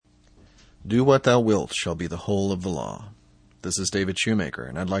Do what thou wilt shall be the whole of the law. This is David Shoemaker,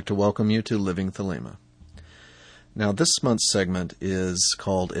 and I'd like to welcome you to Living Thelema. Now, this month's segment is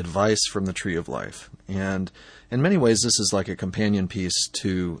called Advice from the Tree of Life, and in many ways this is like a companion piece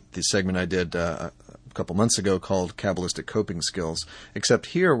to the segment I did a couple months ago called Kabbalistic Coping Skills, except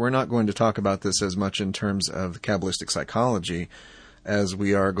here we're not going to talk about this as much in terms of Kabbalistic psychology as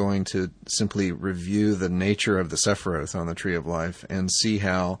we are going to simply review the nature of the Sephiroth on the Tree of Life and see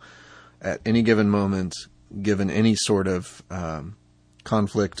how at any given moment, given any sort of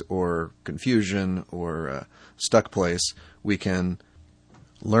conflict or confusion or stuck place, we can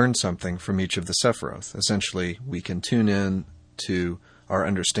learn something from each of the Sephiroth. Essentially, we can tune in to our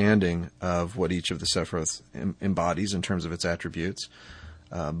understanding of what each of the Sephiroth embodies in terms of its attributes,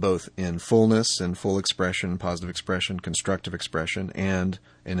 both in fullness and full expression, positive expression, constructive expression, and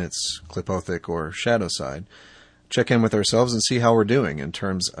in its klipothic or shadow side. Check in with ourselves and see how we're doing in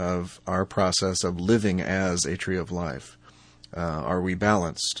terms of our process of living as a tree of life. Are we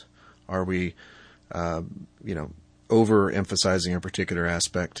balanced? Are we, overemphasizing a particular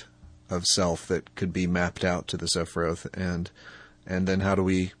aspect of self that could be mapped out to the Sephiroth? And then how do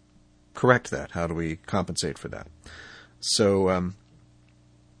we correct that? How do we compensate for that? So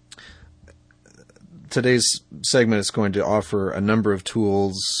today's segment is going to offer a number of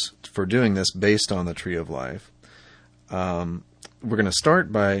tools for doing this based on the Tree of Life. We're going to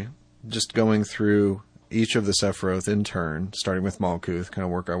start by just going through each of the Sephiroth in turn, starting with Malkuth, kind of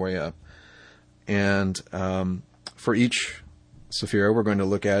work our way up. And for each Sephira, we're going to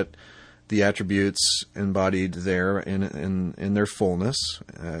look at the attributes embodied there in their fullness.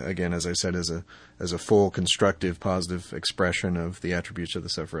 Again, as I said, as a full, constructive, positive expression of the attributes of the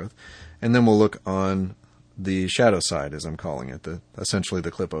Sephiroth. And then we'll look on the shadow side, as I'm calling it, essentially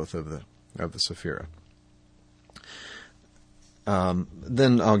the klipoth of the Sephira.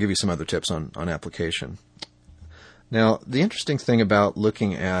 Then I'll give you some other tips on application. Now, the interesting thing about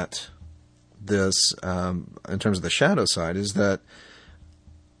looking at this in terms of the shadow side is that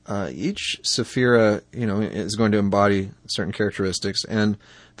each Sephira, is going to embody certain characteristics, and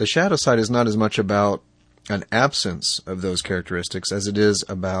the shadow side is not as much about an absence of those characteristics as it is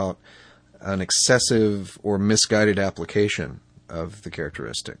about an excessive or misguided application of the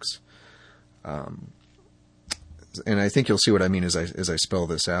characteristics. And I think you'll see what I mean as I spell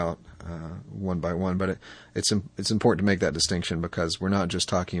this out one by one. But it's important to make that distinction, because we're not just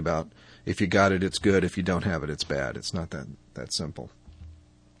talking about if you got it, it's good. If you don't have it, it's bad. It's not that simple.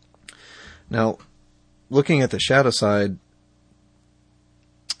 Now, looking at the shadow side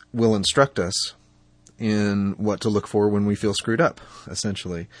will instruct us in what to look for when we feel screwed up,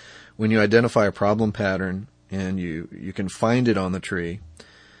 essentially. When you identify a problem pattern and you can find it on the tree,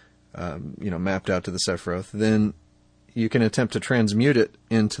 mapped out to the Sephiroth, then you can attempt to transmute it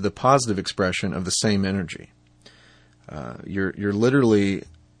into the positive expression of the same energy. You're literally,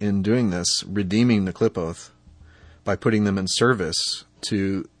 in doing this, redeeming the klipoth by putting them in service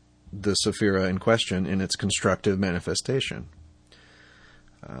to the Sephira in question in its constructive manifestation.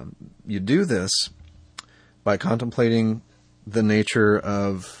 You do this by contemplating the nature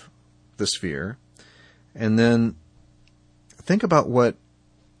of the sphere, and then think about what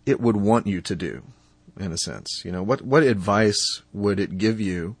it would want you to do, in a sense. What advice would it give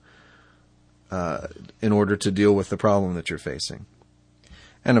you in order to deal with the problem that you're facing?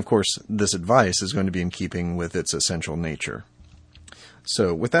 And of course, this advice is going to be in keeping with its essential nature.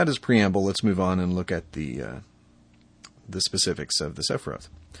 So with that as preamble, let's move on and look at the specifics of the Sephiroth.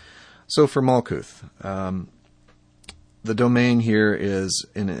 So for Malkuth, the domain here is,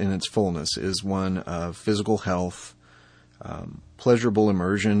 in its fullness, is one of physical health, pleasurable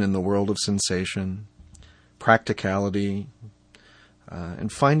immersion in the world of sensation, practicality,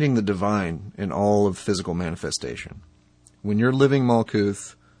 and finding the divine in all of physical manifestation. When you're living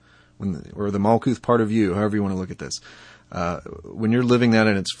Malkuth, or the Malkuth part of you, however you want to look at this, when you're living that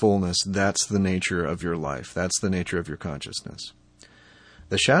in its fullness, that's the nature of your life. That's the nature of your consciousness.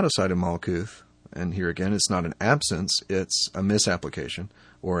 The shadow side of Malkuth, and here again, it's not an absence, it's a misapplication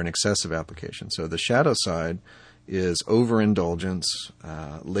or an excessive application. So the shadow side is overindulgence,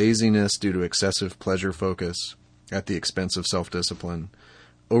 laziness due to excessive pleasure focus at the expense of self-discipline,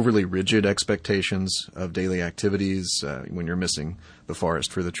 overly rigid expectations of daily activities. When you're missing the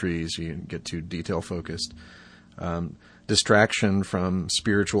forest for the trees, you get too detail-focused. Distraction from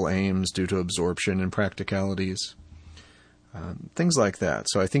spiritual aims due to absorption in practicalities. Things like that.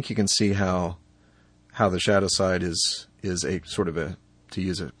 So I think you can see how the shadow side is a sort of a, to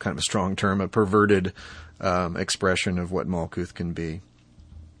use a kind of a strong term, a perverted expression of what Malkuth can be.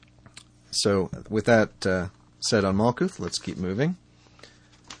 So with that said on Malkuth, let's keep moving.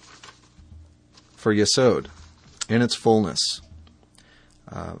 for Yesod, in its fullness,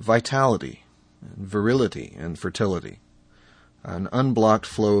 vitality, and virility, and fertility, an unblocked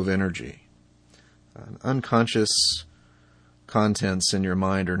flow of energy, unconscious contents in your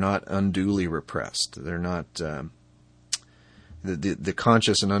mind are not unduly repressed. They're not the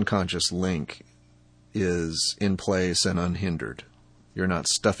conscious and unconscious link is in place and unhindered. You're not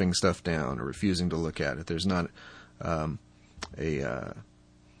stuffing stuff down or refusing to look at it. There's not an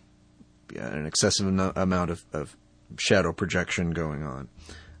excessive amount of shadow projection going on.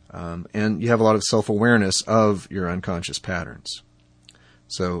 And you have a lot of self-awareness of your unconscious patterns.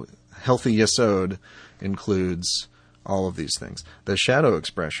 So healthy Yesod includes all of these things. The shadow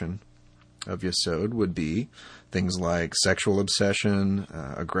expression of Yesod would be things like sexual obsession,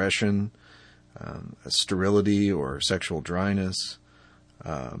 aggression, sterility or sexual dryness,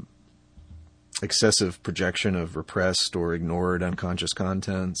 excessive projection of repressed or ignored unconscious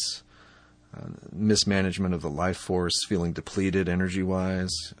contents, mismanagement of the life force, feeling depleted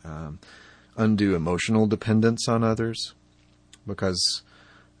energy-wise, undue emotional dependence on others, because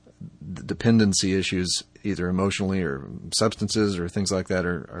the dependency issues, either emotionally or substances or things like that,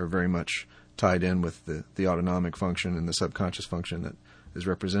 are very much tied in with the autonomic function and the subconscious function that is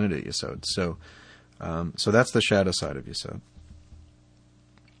represented at Yesod. So that's the shadow side of Yesod.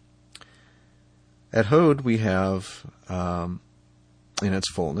 At Hod, we have, in its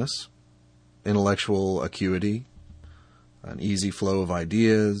fullness, intellectual acuity, an easy flow of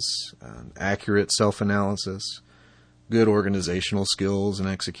ideas, an accurate self-analysis, good organizational skills and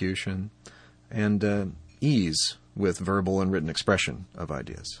execution, and ease with verbal and written expression of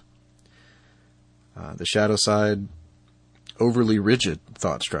ideas. The shadow side, overly rigid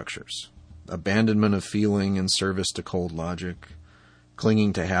thought structures, abandonment of feeling in service to cold logic,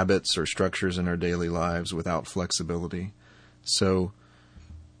 clinging to habits or structures in our daily lives without flexibility. So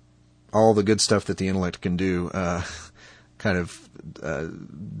all the good stuff that the intellect can do, kind of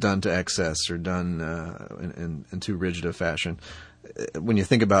done to excess or done in too rigid a fashion. When you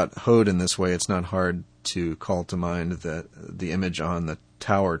think about Hod in this way, it's not hard to call to mind the image on the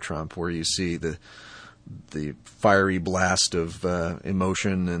tower trump where you see the fiery blast of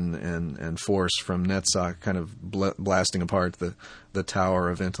emotion and force from Netzach kind of blasting apart the tower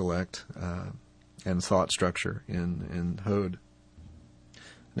of intellect and thought structure in Hod.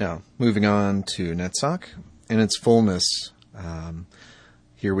 Now, moving on to Netzach. In its fullness,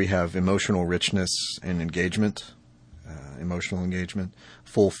 here we have emotional richness and engagement, emotional engagement,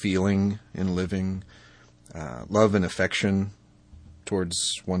 full feeling in living, love and affection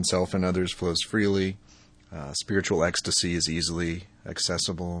towards oneself and others flows freely, spiritual ecstasy is easily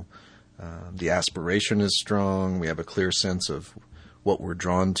accessible, the aspiration is strong, we have a clear sense of what we're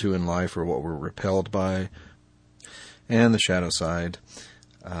drawn to in life or what we're repelled by, and the shadow side,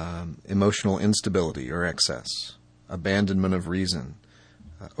 emotional instability or excess, abandonment of reason,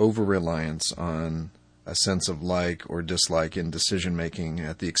 over-reliance on a sense of like or dislike in decision-making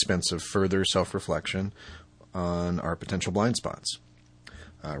at the expense of further self-reflection on our potential blind spots,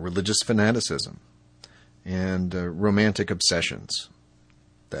 religious fanaticism, and romantic obsessions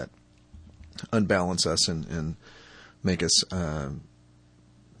that unbalance us and make us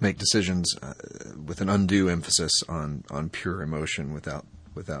make decisions with an undue emphasis on pure emotion without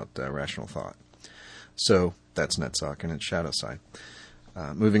rational thought. So that's Netzach and its shadow side.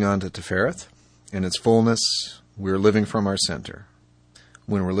 Moving on to Tifereth. In its fullness, we're living from our center.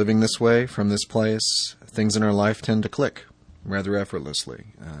 When we're living this way, from this place, things in our life tend to click rather effortlessly,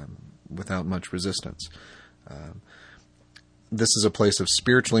 without much resistance. This is a place of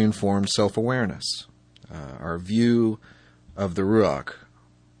spiritually informed self-awareness. Our view of the Ruach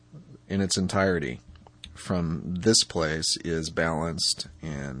in its entirety from this place is balanced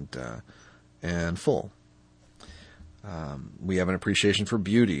and full. We have an appreciation for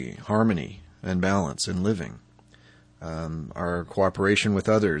beauty, harmony, and balance in living. Our cooperation with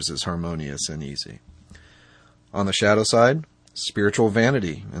others is harmonious and easy. On the shadow side, spiritual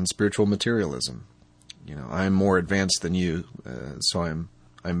vanity and spiritual materialism. I'm more advanced than you, so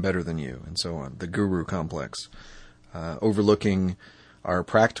I'm better than you, and so on. The guru complex, overlooking our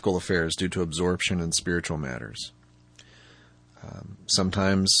practical affairs due to absorption in spiritual matters.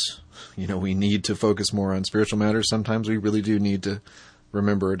 Sometimes, we need to focus more on spiritual matters. Sometimes we really do need to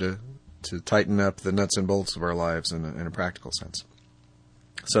remember to tighten up the nuts and bolts of our lives in a practical sense.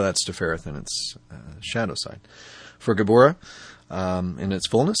 So that's Tifereth in its shadow side. For Geburah, in its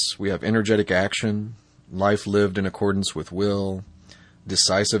fullness, we have energetic action, life lived in accordance with will,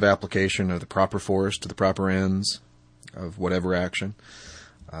 decisive application of the proper force to the proper ends of whatever action,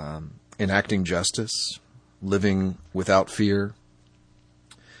 enacting justice, living without fear,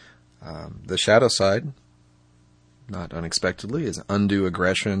 The shadow side, not unexpectedly, is undue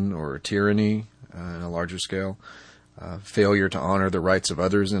aggression or tyranny in a larger scale, failure to honor the rights of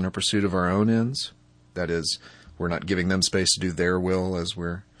others in a pursuit of our own ends. That is, we're not giving them space to do their will as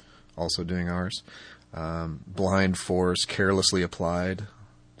we're also doing ours. Blind force, carelessly applied.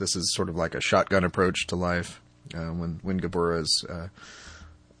 This is sort of like a shotgun approach to life when Geburah is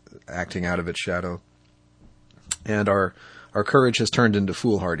acting out of its shadow. And our courage has turned into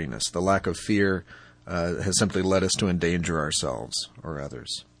foolhardiness. The lack of fear has simply led us to endanger ourselves or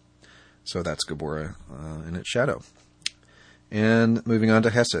others. So that's Geburah in its shadow. And moving on to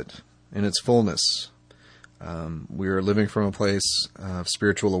Hesed, in its fullness. We are living from a place of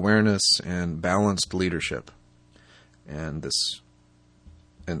spiritual awareness and balanced leadership. And this,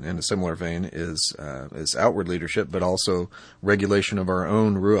 in a similar vein, is outward leadership, but also regulation of our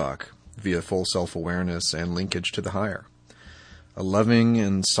own Ruach via full self-awareness and linkage to the higher. A loving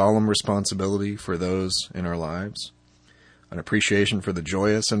and solemn responsibility for those in our lives. An appreciation for the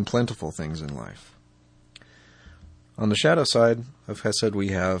joyous and plentiful things in life. On the shadow side of Hesed, we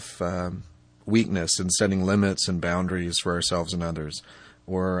have weakness in setting limits and boundaries for ourselves and others,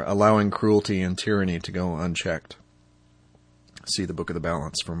 or allowing cruelty and tyranny to go unchecked. See the Book of the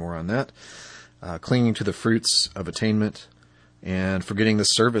Balance for more on that. Clinging to the fruits of attainment, and forgetting the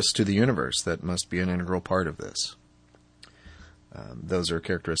service to the universe that must be an integral part of this. Those are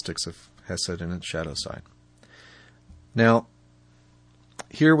characteristics of Hesed and its shadow side. Now,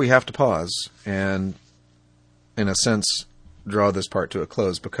 here we have to pause and, in a sense, draw this part to a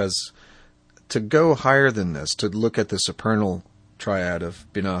close, because to go higher than this, to look at the supernal triad of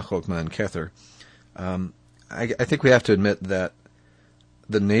Binah, Chokhmah, and Kether, I think we have to admit that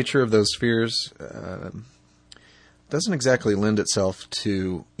the nature of those spheres doesn't exactly lend itself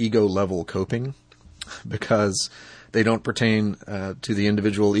to ego-level coping, because they don't pertain to the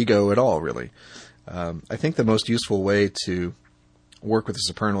individual ego at all, really. I think the most useful way to work with the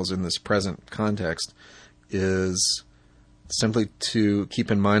supernals in this present context is simply to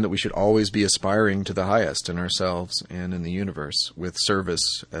keep in mind that we should always be aspiring to the highest in ourselves and in the universe, with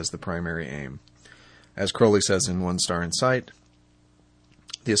service as the primary aim. As Crowley says in One Star in Sight,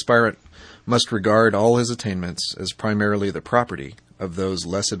 the aspirant must regard all his attainments as primarily the property of those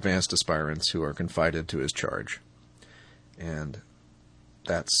less advanced aspirants who are confided to his charge. And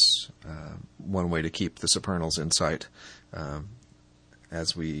that's one way to keep the supernals in sight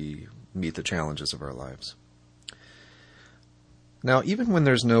as we meet the challenges of our lives. Now, even when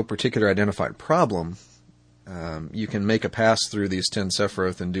there's no particular identified problem, you can make a pass through these 10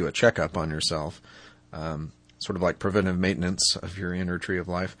 Sephiroth and do a checkup on yourself, sort of like preventive maintenance of your inner tree of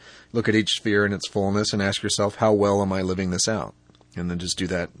life. Look at each sphere in its fullness and ask yourself, how well am I living this out? And then just do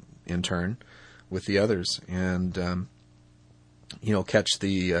that in turn with the others. And, catch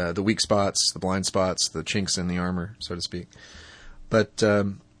the weak spots, the blind spots, the chinks in the armor, so to speak. But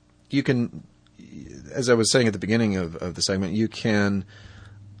you can, as I was saying at the beginning of the segment, you can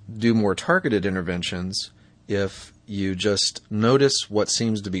do more targeted interventions if you just notice what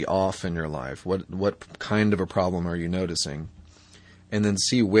seems to be off in your life. What kind of a problem are you noticing? And then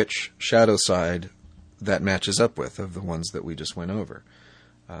see which shadow side that matches up with of the ones that we just went over.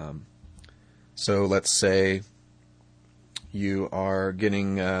 So let's say you are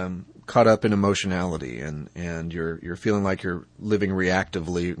getting caught up in emotionality, and you're feeling like you're living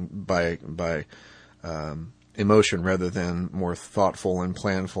reactively by emotion rather than more thoughtful and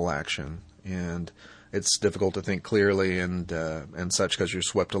planful action, and it's difficult to think clearly and such because you're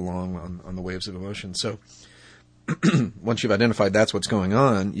swept along on the waves of emotion. So once you've identified that's what's going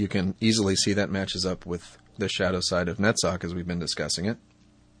on, you can easily see that matches up with the shadow side of Netzach as we've been discussing it.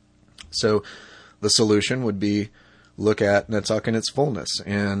 So the solution would be look at Netzach in its fullness,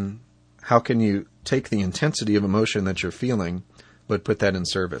 and how can you take the intensity of emotion that you're feeling, but put that in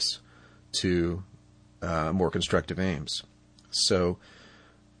service to more constructive aims. So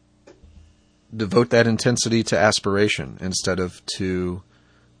devote that intensity to aspiration instead of to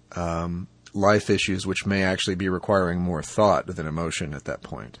life issues, which may actually be requiring more thought than emotion at that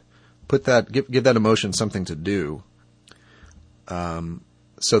point. Give that emotion something to do,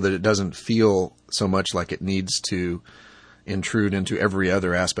 so that it doesn't feel so much like it needs to intrude into every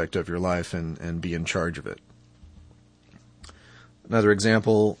other aspect of your life and be in charge of it. Another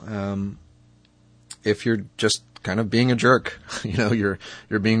example, if you're just kind of being a jerk, you're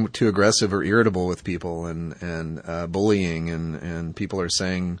being too aggressive or irritable with people and bullying, and people are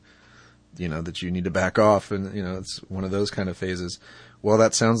saying, that you need to back off, and it's one of those kind of phases. Well,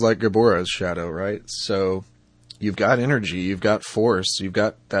 that sounds like Geburah's shadow, right? So you've got energy, you've got force, you've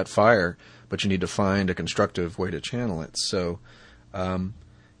got that fire, but you need to find a constructive way to channel it. So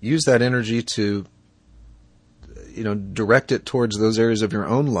use that energy to, direct it towards those areas of your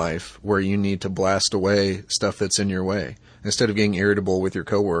own life where you need to blast away stuff that's in your way. Instead of getting irritable with your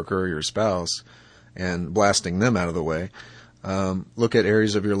coworker or your spouse and blasting them out of the way, look at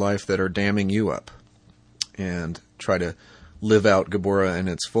areas of your life that are damming you up and try to live out Geburah in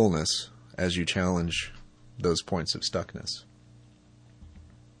its fullness as you challenge those points of stuckness.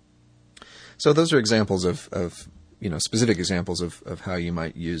 So those are examples of specific examples of how you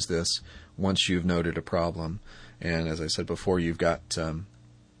might use this once you've noted a problem. And as I said before, you've got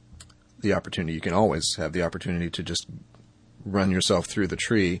the opportunity. You can always have the opportunity to just run yourself through the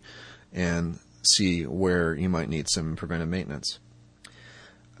tree and see where you might need some preventive maintenance.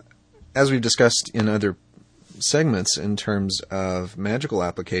 As we've discussed in other segments in terms of magical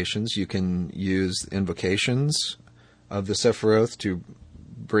applications, you can use invocations of the Sephiroth to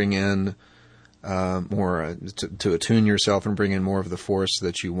bring in more, to attune yourself and bring in more of the force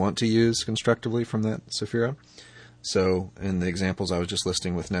that you want to use constructively from that Sephira. So in the examples I was just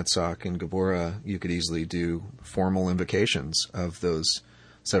listing with Netzach and Geburah, you could easily do formal invocations of those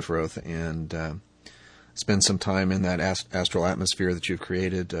Sephiroth and spend some time in that astral atmosphere that you've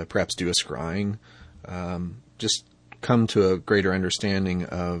created, perhaps do a scrying. Just come to a greater understanding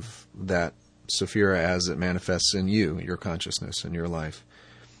of that Sephira as it manifests in you, your consciousness, and your life.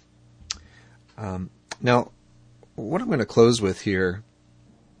 Now, what I'm going to close with here,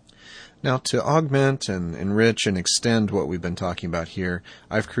 now to augment and enrich and extend what we've been talking about here,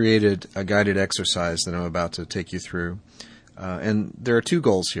 I've created a guided exercise that I'm about to take you through. And there are two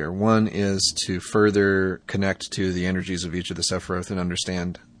goals here. One is to further connect to the energies of each of the Sephiroth and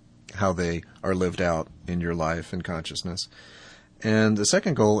understand how they are lived out in your life and consciousness. And the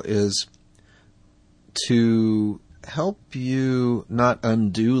second goal is to help you not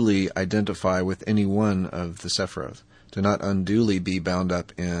unduly identify with any one of the Sephiroth, to not unduly be bound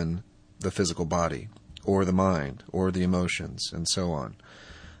up in the physical body or the mind or the emotions and so on.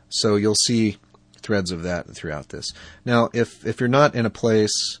 So you'll see threads of that throughout this. Now, if you're not in a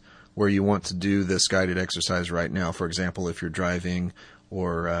place where you want to do this guided exercise right now, for example, if you're driving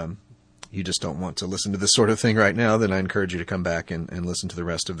or you just don't want to listen to this sort of thing right now, then I encourage you to come back and listen to the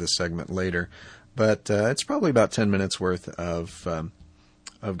rest of this segment later. But it's probably about 10 minutes worth of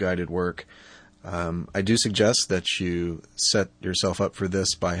guided work. I do suggest that you set yourself up for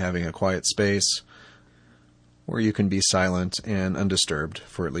this by having a quiet space where you can be silent and undisturbed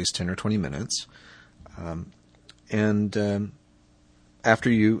for at least 10 or 20 minutes. After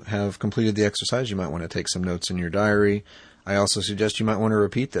you have completed the exercise, you might want to take some notes in your diary. I also suggest you might want to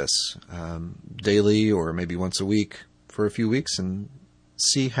repeat this daily or maybe once a week for a few weeks and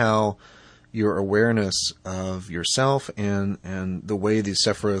see how your awareness of yourself and the way these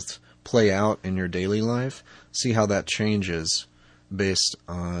Sephiroth play out in your daily life, see how that changes based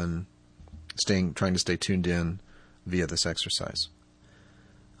on trying to stay tuned in via this exercise.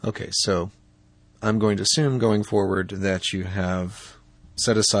 Okay, so I'm going to assume going forward that you have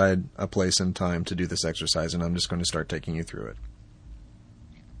set aside a place and time to do this exercise, and I'm just going to start taking you through it.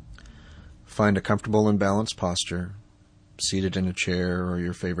 Find a comfortable and balanced posture, seated in a chair or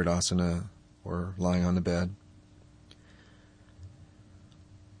your favorite asana, or lying on the bed.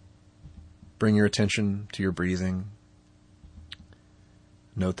 Bring your attention to your breathing.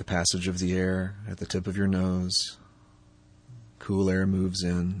 Note the passage of the air at the tip of your nose. Cool air moves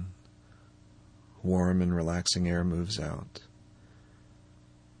in. Warm and relaxing air moves out.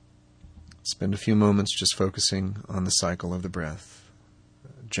 Spend a few moments just focusing on the cycle of the breath.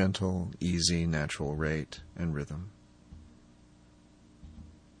 Gentle, easy, natural rate and rhythm.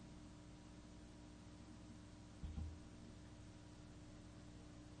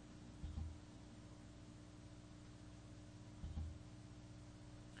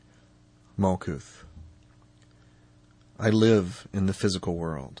 Malkuth. I live in the physical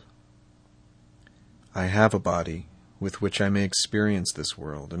world. I have a body with which I may experience this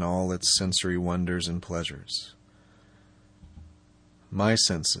world and all its sensory wonders and pleasures. My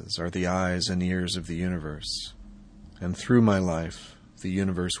senses are the eyes and ears of the universe, and through my life, the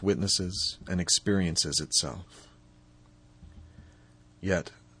universe witnesses and experiences itself.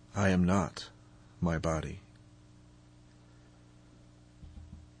 Yet, I am not my body.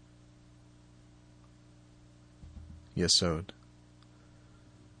 Yesod.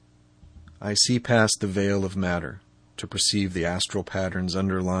 I see past the veil of matter to perceive the astral patterns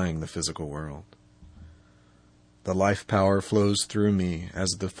underlying the physical world. The life power flows through me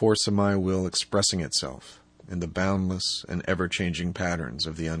as the force of my will expressing itself in the boundless and ever-changing patterns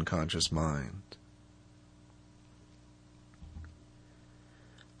of the unconscious mind.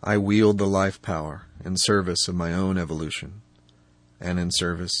 I wield the life power in service of my own evolution and in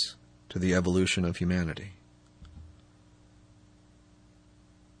service to the evolution of humanity.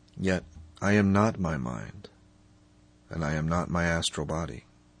 Yet I am not my mind, and I am not my astral body.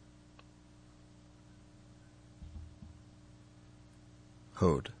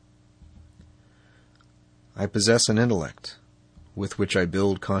 Hod. I possess an intellect, with which I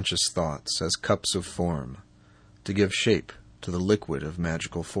build conscious thoughts as cups of form, to give shape to the liquid of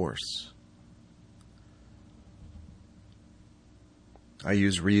magical force. I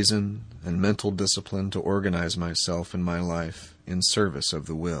use reason and mental discipline to organize myself and my life in service of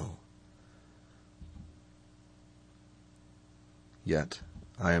the will. Yet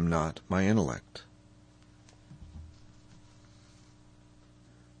I am not my intellect.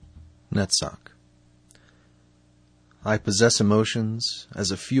 Netzach. I possess emotions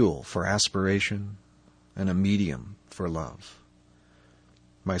as a fuel for aspiration and a medium for love.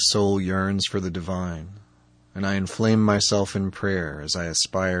 My soul yearns for the divine, and I inflame myself in prayer as I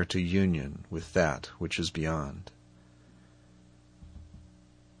aspire to union with that which is beyond.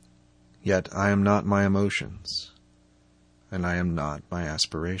 Yet I am not my emotions, and I am not my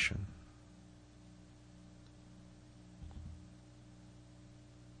aspiration.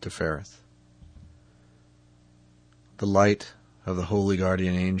 Tefereth. The light of the holy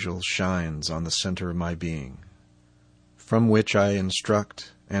guardian angel shines on the center of my being, from which I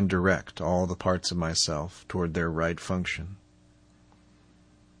instruct and direct all the parts of myself toward their right function.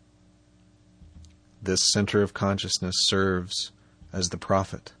 This center of consciousness serves as the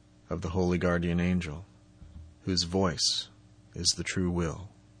prophet of the holy guardian angel, whose voice is the true will.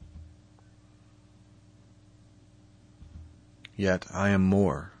 Yet I am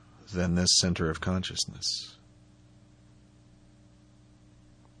more than this center of consciousness.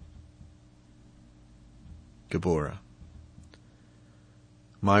 Geburah.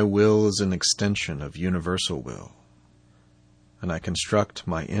 My will is an extension of universal will, and I construct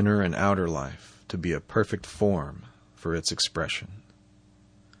my inner and outer life to be a perfect form for its expression.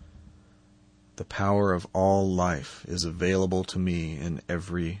 The power of all life is available to me in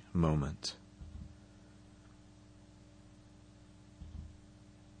every moment.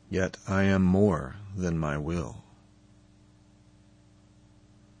 Yet I am more than my will.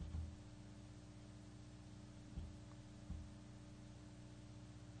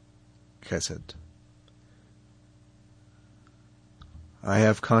 Chesed. I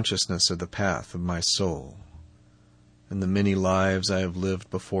have consciousness of the path of my soul and the many lives I have lived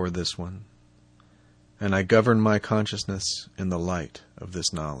before this one, and I govern my consciousness in the light of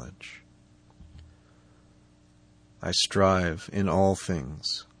this knowledge. I strive in all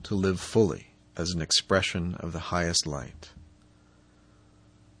things to live fully as an expression of the highest light.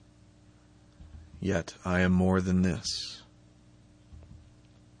 Yet I am more than this.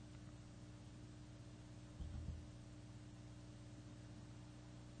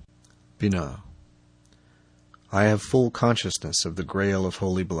 Binah. I have full consciousness of the grail of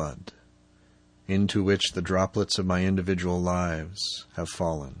holy blood, into which the droplets of my individual lives have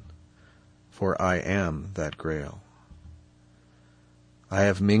fallen, for I am that grail. I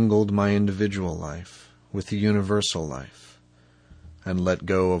have mingled my individual life with the universal life, and let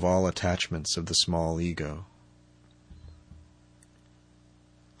go of all attachments of the small ego.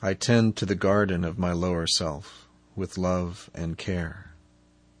 I tend to the garden of my lower self with love and care.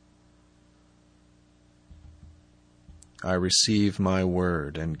 I receive my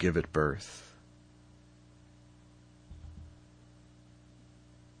word and give it birth.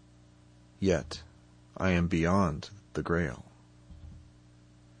 Yet I am beyond the grail.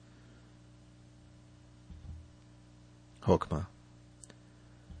 Chokmah.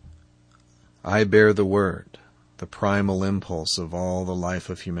 I bear the word, the primal impulse of all the life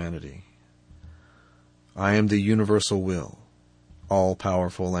of humanity. I am the universal will,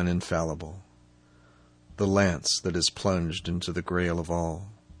 all-powerful and infallible, the lance that is plunged into the grail of all.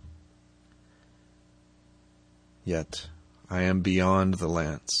 Yet I am beyond the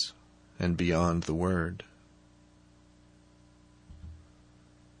lance and beyond the word.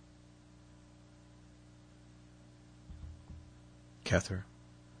 Kether.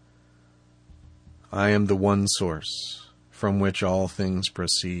 I am the one source, from which all things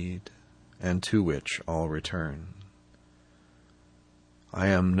proceed, and to which all return. I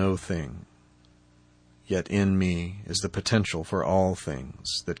am no thing, yet in me is the potential for all things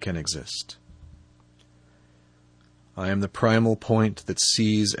that can exist. I am the primal point that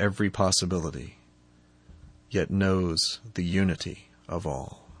sees every possibility, yet knows the unity of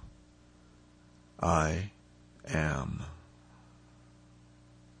all. I am.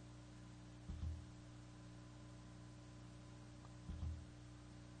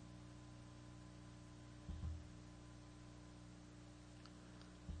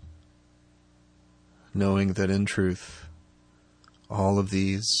 knowing that in truth, all of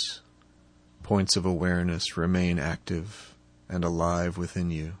these points of awareness remain active and alive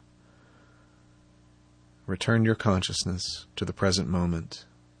within you. Return your consciousness to the present moment,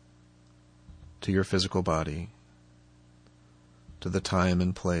 to your physical body, to the time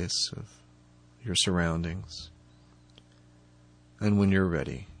and place of your surroundings. And when you're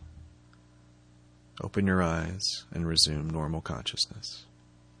ready, open your eyes and resume normal consciousness.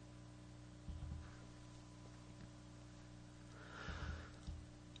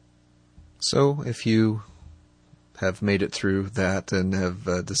 So, if you have made it through that and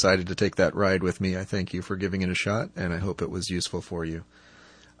have decided to take that ride with me, I thank you for giving it a shot, and I hope it was useful for you.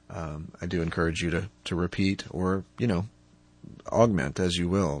 I do encourage you to repeat or, augment as you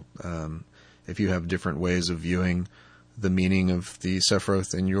will. If you have different ways of viewing the meaning of the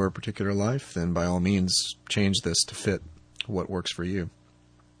Sephiroth in your particular life, then by all means change this to fit what works for you.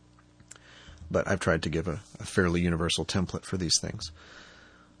 But I've tried to give a fairly universal template for these things.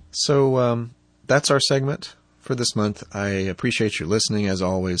 So that's our segment for this month. I appreciate you listening. As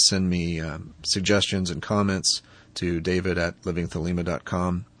always, send me suggestions and comments to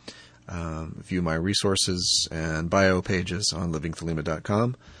david@livingthelema.com. View my resources and bio pages on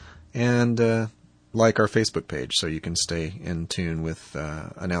livingthelema.com. And like our Facebook page so you can stay in tune with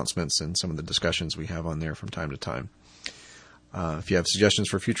announcements and some of the discussions we have on there from time to time. If you have suggestions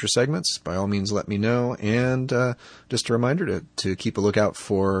for future segments, by all means let me know. And just a reminder to keep a lookout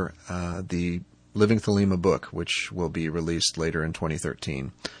for the Living Thelema book, which will be released later in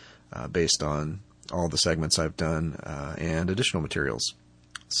 2013, based on all the segments I've done and additional materials.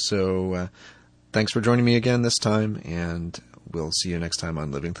 So thanks for joining me again this time, and we'll see you next time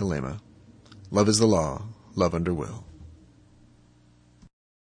on Living Thelema. Love is the law, love under will.